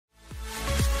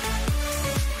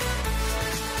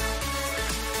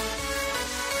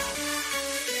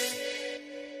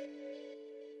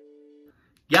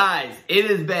Guys, it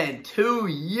has been 2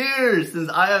 years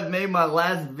since I have made my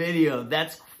last video.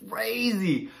 That's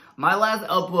crazy. My last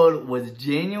upload was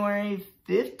January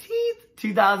 15th,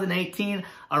 2018,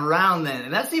 around then.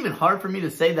 And that's even hard for me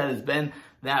to say that it's been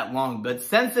that long. But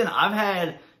since then, I've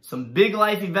had some big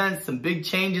life events, some big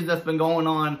changes that's been going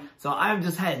on. So I've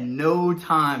just had no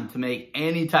time to make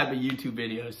any type of YouTube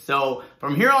videos. So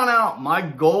from here on out, my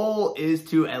goal is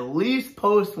to at least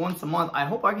post once a month. I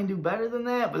hope I can do better than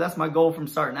that, but that's my goal from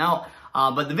starting out.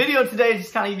 But the video today is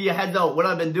just kind of give you a heads up what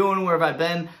I've been doing, where have I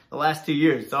been the last 2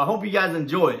 years. So I hope you guys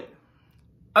enjoy it.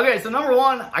 Okay, so number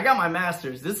one, I got my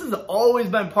master's. This has always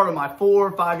been part of my 4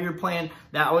 or 5 year plan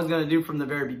that I was gonna do from the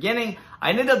very beginning. I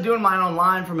ended up doing mine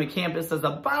online from a campus that's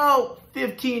about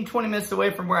 15, 20 minutes away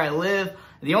from where I live.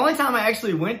 The only time I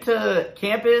actually went to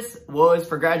campus was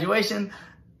for graduation,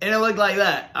 and it looked like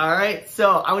that, all right?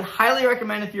 So I would highly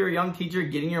recommend, if you're a young teacher,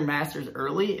 getting your master's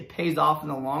early. It pays off in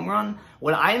the long run.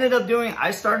 What I ended up doing,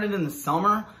 I started in the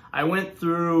summer. I went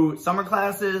through summer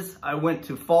classes, I went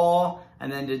to fall,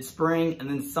 and then did spring, and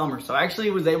then summer. So I actually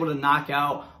was able to knock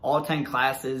out all 10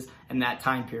 classes in that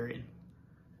time period.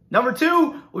 Number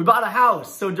two, we bought a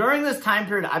house. So during this time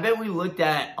period, I bet we looked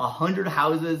at 100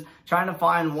 houses, trying to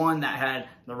find one that had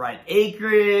the right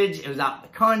acreage, it was out in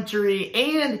the country,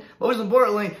 and most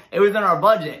importantly, it was in our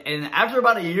budget. And after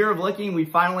about a year of looking, we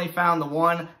finally found the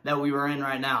one that we were in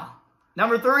right now.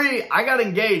 Number three, I got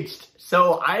engaged.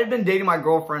 So I had been dating my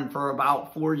girlfriend for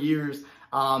about 4 years.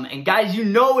 And guys, you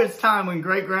know it's time when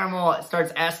great grandma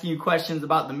starts asking you questions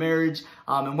about the marriage,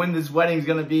 and when this wedding's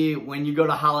gonna be, when you go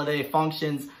to holiday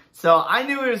functions. So I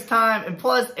knew it was time, and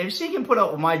plus, if she can put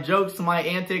up with my jokes and my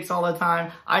antics all the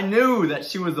time, I knew that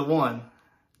she was the one.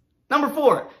 Number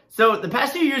four, so the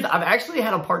past few years, I've actually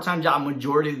had a part-time job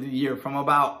majority of the year. From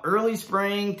about early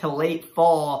spring to late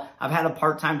fall, I've had a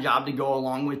part-time job to go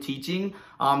along with teaching.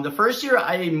 The first year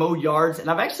I mowed yards, and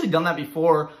I've actually done that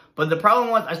before, but the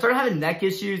problem was I started having neck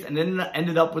issues and then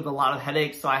ended up with a lot of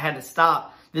headaches, so I had to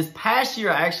stop. This past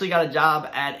year, I actually got a job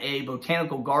at a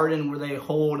botanical garden where they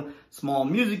hold small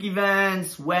music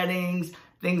events, weddings,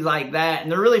 things like that, and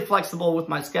they're really flexible with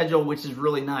my schedule, which is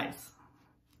really nice.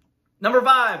 Number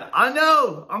five, I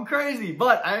know, I'm crazy,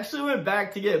 but I actually went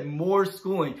back to get more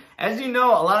schooling. As you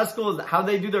know, a lot of schools, how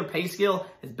they do their pay scale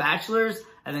is bachelor's,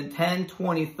 and then 10,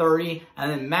 20, 30,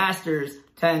 and then master's,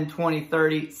 10, 20,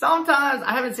 30. Sometimes,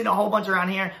 I haven't seen a whole bunch around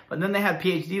here, but then they have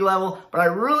PhD level, but I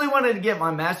really wanted to get my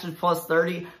master's plus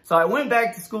 30, so I went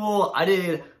back to school. I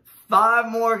did 5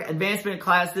 more advancement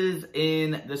classes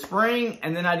in the spring,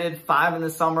 and then I did 5 in the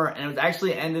summer, and it was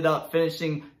actually ended up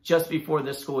finishing just before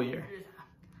this school year.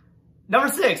 Number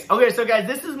six, okay, so guys,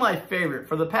 this is my favorite.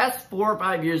 For the past 4 or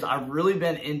 5 years, I've really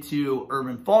been into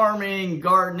urban farming,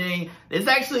 gardening. This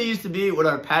actually used to be what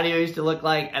our patio used to look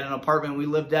like at an apartment we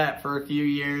lived at for a few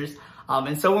years.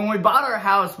 And so when we bought our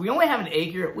house, we only have an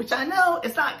acre, which I know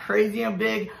it's not crazy and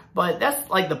big, but that's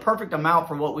like the perfect amount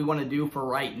for what we want to do for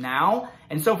right now.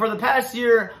 And so for the past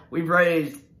year, we've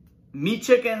raised meat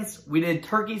chickens, we did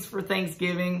turkeys for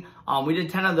Thanksgiving, we did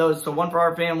 10 of those, so 1 for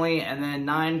our family and then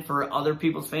 9 for other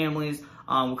people's families.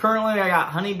 Currently I got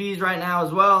honeybees right now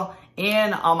as well,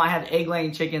 and I have egg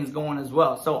laying chickens going as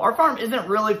well. So our farm isn't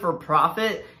really for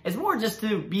profit, it's more just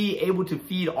to be able to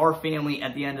feed our family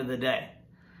at the end of the day.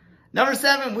 Number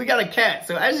 7, we got a cat.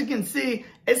 So as you can see,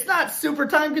 it's not super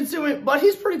time consuming, but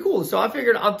he's pretty cool, so I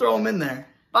figured I'll throw him in there.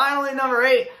 Finally, number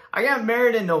 8, I got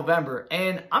married in November,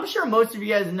 and I'm sure most of you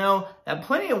guys know that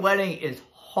planning a wedding is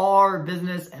hard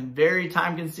business and very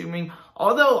time consuming.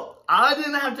 Although I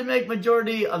didn't have to make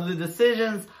majority of the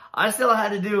decisions, I still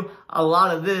had to do a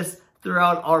lot of this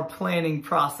throughout our planning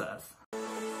process.